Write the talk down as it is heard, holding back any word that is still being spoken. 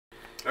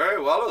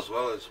Wallace.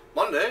 Well, it's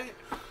Monday.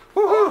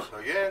 Woohoo!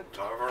 Again,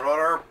 time for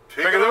another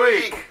Pick of the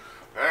Week.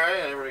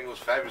 Alright, everything was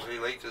fabulously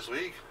late this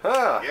week.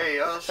 Huh. Yay,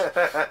 us.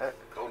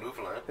 Go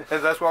Newfoundland.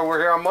 That's why we're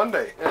here on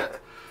Monday. Yeah.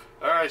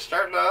 Alright,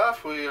 starting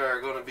off, we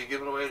are going to be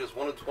giving away this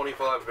 1 in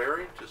 25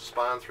 variant, just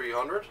Spawn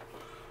 300.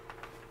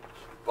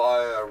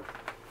 Buy a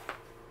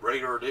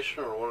regular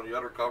edition or one of the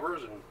other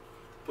covers and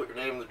put your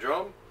name in the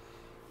drum.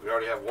 We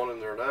already have one in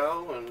there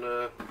now, and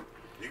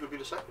you could be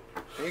the second.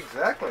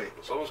 Exactly.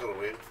 Someone's going to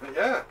win.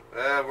 Yeah.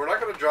 We're not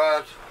going to draw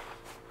it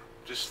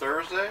this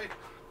Thursday,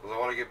 because I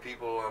want to give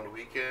people on the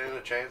weekend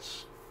a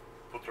chance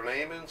to put their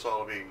name in, so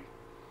it'll be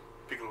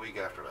Pick of the Week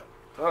after that.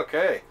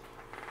 Okay.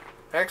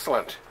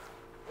 Excellent.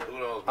 Who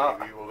knows,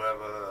 maybe we'll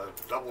have a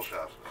double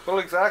shot. Well,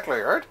 exactly,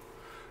 right?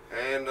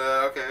 And,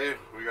 okay,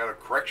 we got a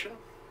correction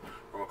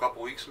from a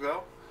couple weeks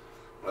ago.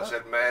 I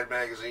said Mad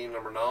Magazine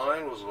number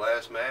 9 was the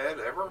last Mad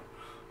ever.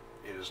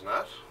 It is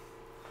not.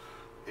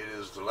 It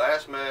is the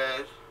last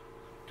Mad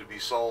to be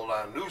sold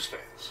on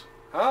newsstands.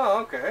 Oh,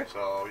 okay.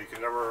 So you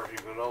can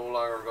no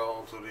longer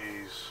go into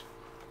these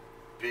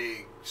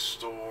big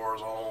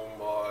stores owned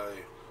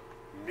by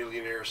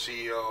millionaire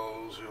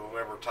CEOs who you'll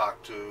never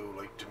talk to,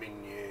 like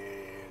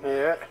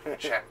Dominion,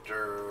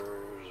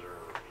 Chapters,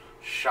 or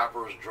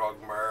Shoppers Drug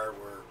Mart,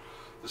 where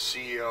the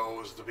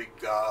CEO is the big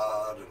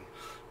god and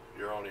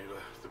you're only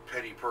the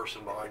petty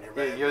person behind your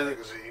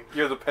magazine.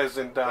 You're the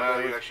peasant down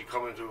there. You actually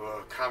come into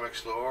a comic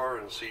store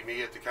and see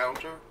me at the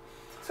counter.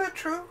 Is that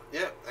true?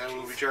 Yeah, and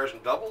we'll be charging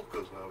double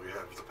because now we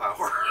have the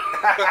power.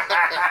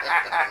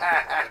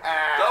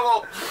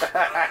 Double!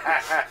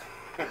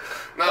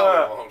 No,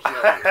 we won't.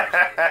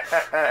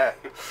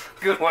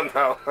 Good one,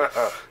 though.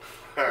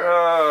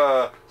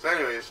 So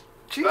anyways,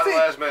 that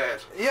last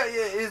Mad. Yeah,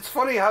 it's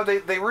funny how they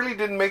really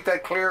didn't make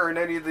that clear in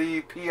any of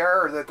the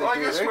PR that they did. Well,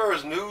 I guess for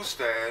his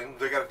newsstand,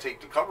 they got to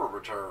take the cover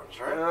returns,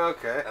 right?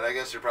 Okay. And I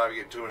guess they're probably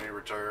getting too many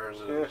returns,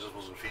 and it just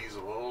wasn't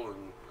feasible,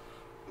 and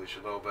they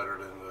should know better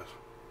than the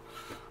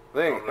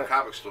the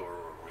comic store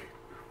where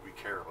we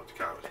care about the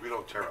comics. We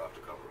don't tear off the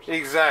covers.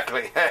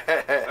 Exactly.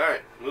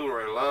 Alright, moving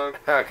right along.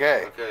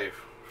 Okay. Okay,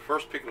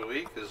 first pick of the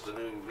week is the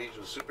new Legion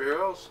of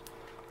Superheroes.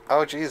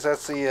 Oh, geez,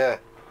 that's the...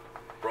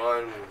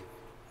 Brian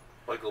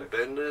Michael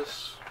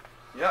Bendis.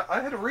 Yeah, I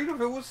had to read it.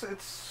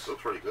 It's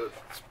looks pretty good.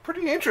 It's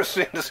pretty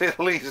interesting, to say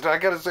the least. I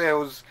gotta say, I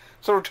was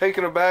sort of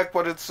taken aback,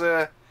 but it's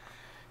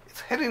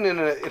heading in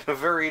a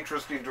very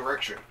interesting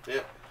direction.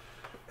 Yeah.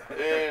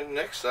 And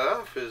next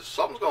off is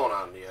something's going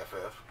on in the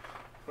FF.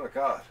 Oh,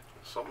 God.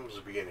 Something's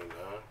beginning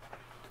now.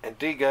 And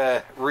dig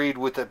Reed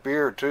with that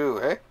beard, too,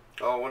 hey?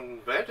 Oh, when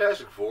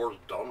Fantastic Four is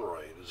done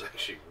right, it's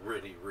actually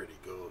really, really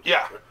good.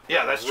 Yeah,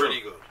 yeah, that's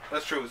really true. Good.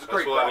 That's true. It's a That's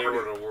great why property.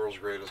 they were the world's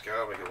greatest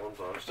comic at one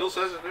time. Still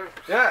says it there.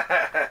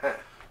 Yeah.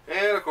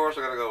 And, of course,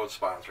 I gotta go with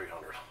Spawn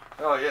 300.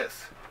 Oh,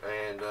 yes.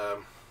 And,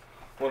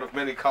 one of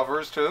many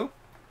covers, too.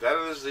 That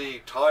is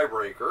the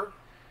tiebreaker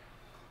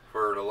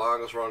for the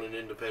longest running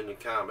independent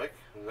comic.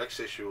 The next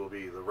issue will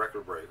be the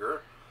record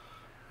breaker.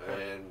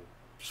 And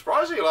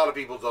surprisingly, a lot of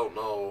people don't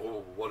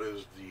know what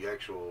is the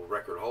actual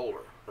record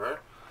holder, right?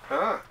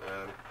 Huh.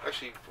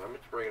 Actually, I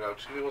meant to bring it out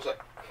to you. What's that?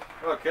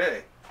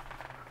 Okay.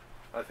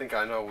 I think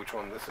I know which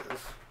one this is.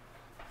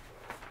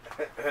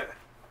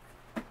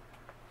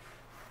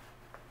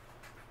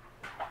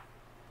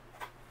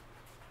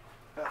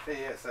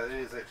 Yes, that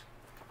is it.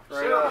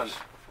 Right Cerebus. on.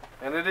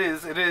 And it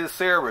is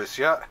Cerebus,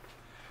 yeah.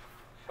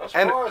 I'm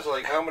surprised,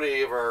 like, how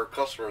many of our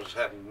customers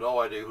have no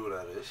idea who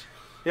that is.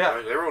 Yeah.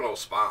 I mean, everyone knows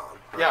Spawn.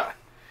 Right? Yeah.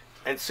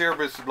 And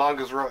Cerebus,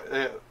 longest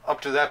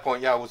up to that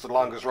point, yeah, was the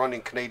longest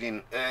running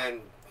Canadian.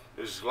 And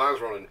it was the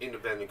longest running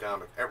independent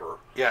comic ever.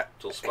 Yeah.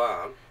 Till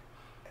Spawn.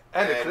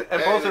 And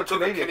both are it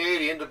took Canadian. a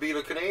Canadian to beat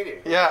a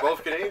Canadian. Yeah.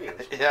 Both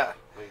Canadians. Yeah.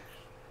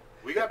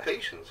 We got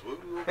patience.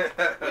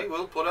 We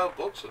will put out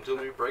books until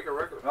we break a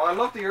record. Well, I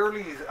love the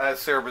early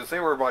Cerebus.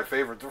 They were my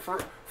favorite. The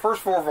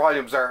first 4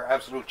 volumes are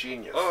absolute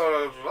genius.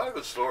 Oh, a lot of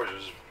good stories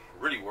is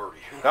really wordy.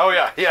 Oh,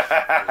 yeah, yeah.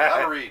 A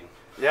lot of reading.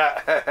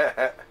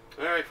 Yeah.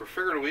 All right, for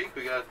figure of the week,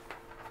 we got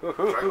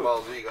Dragon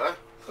Ball Z guy.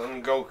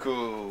 Son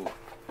Goku.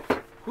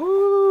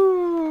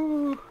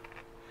 Woo!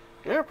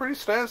 Yeah, pretty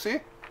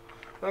snazzy.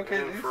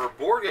 Okay. And for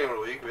board game of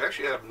the week, we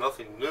actually have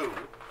nothing new,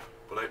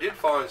 but I did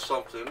find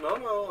something.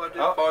 I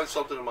did find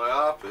something in my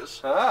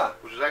office,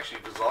 which is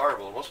actually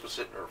desirable. It must have been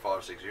sitting there for 5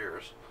 or 6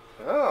 years.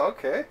 Oh,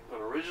 okay.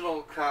 An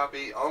original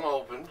copy,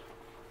 unopened,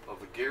 of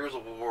the Gears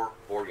of War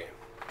board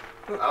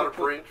game. Out of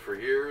print for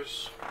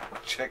years.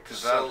 Check this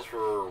Sells out.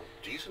 for a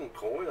decent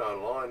coin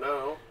online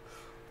now.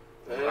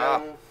 And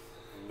wow.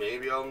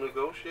 Maybe I'll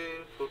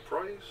negotiate the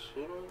price.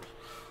 Who knows?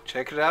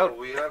 Check it out.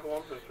 We have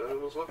one if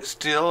anyone's looking.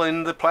 Still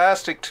in the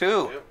plastic,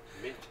 too. Yep,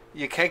 mint.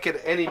 You can't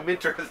get any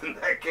minter than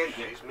that, can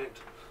you? She's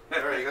mint.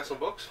 Alright, you got some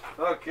books?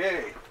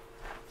 Okay.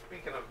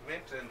 Speaking of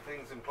mint and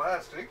things in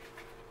plastic,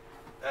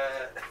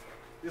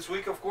 this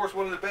week, of course,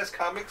 one of the best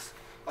comics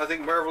I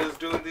think Marvel is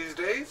doing these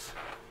days.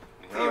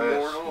 The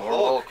Immortal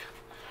Hulk.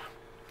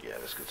 Yeah,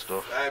 that's good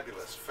stuff.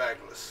 Fabulous,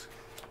 fabulous.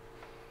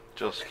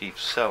 Just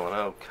keeps selling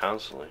out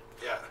constantly.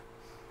 Yeah.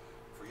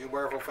 For you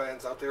Marvel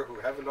fans out there who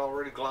haven't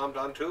already glommed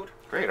onto it.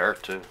 Great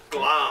art too.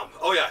 Glom.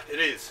 Oh yeah, it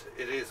is.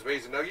 It is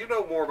amazing. Now you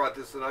know more about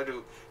this than I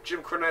do.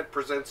 Jim Cornette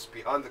presents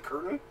Behind the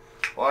Curtain.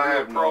 Well, I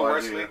have Pro no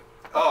wrestling. idea.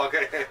 Oh,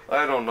 okay.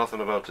 I know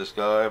nothing about this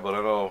guy, but I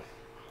know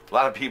a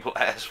lot of people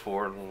ask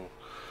for it. And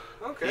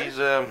Okay. he's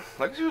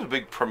like he was a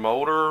big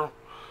promoter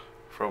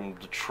from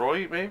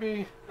Detroit,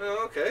 maybe.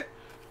 Oh, okay.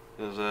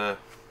 There's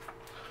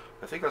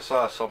I think I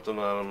saw something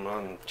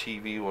on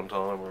TV one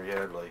time where he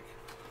had like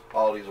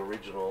all these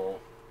original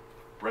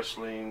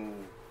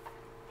wrestling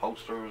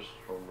posters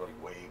from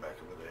like way back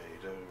in the day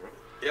too. Right?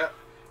 Yeah.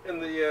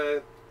 And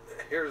the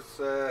here's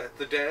the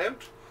Damned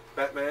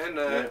Batman.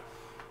 Yeah.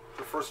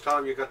 The first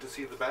time you got to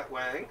see the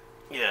Batwang.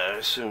 Yeah, I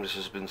assume this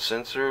has been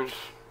censored.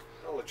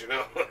 I'll let you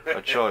know.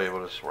 I'll show you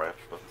when it's wrapped.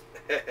 But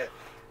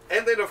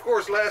And then, of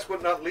course, last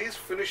but not least,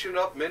 finishing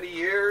up many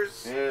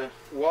years, yeah,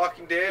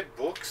 Walking Dead,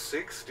 Book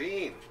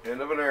 16.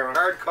 end of an era.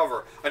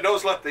 Hardcover. I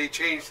noticed like they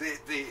changed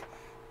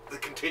the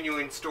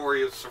continuing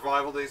story of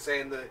survival. They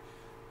say on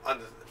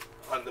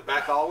the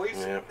back always.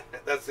 Yeah.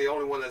 That's the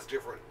only one that's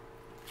different.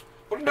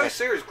 What a nice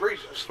series, great.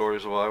 Story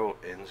of Survival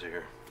ends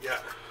here. Yeah,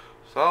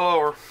 It's all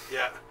over.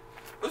 yeah.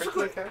 It's a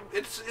Pretty good.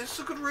 good. It's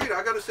a good read.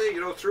 I gotta say,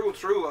 through and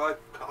through, I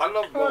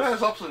love Well, it most.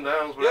 has ups and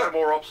downs, but Yeah. it had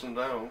more ups and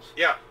downs.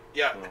 Yeah,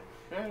 yeah. So,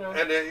 yeah, no.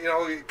 And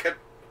it kept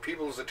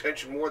people's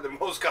attention more than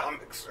most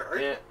comics,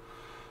 right? Yeah.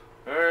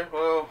 Alright,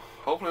 well,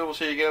 hopefully we'll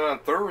see you again on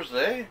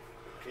Thursday.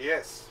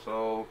 Yes.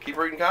 So keep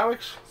reading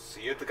comics.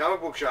 See you at the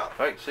comic book shop.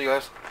 Alright, see you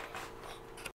guys.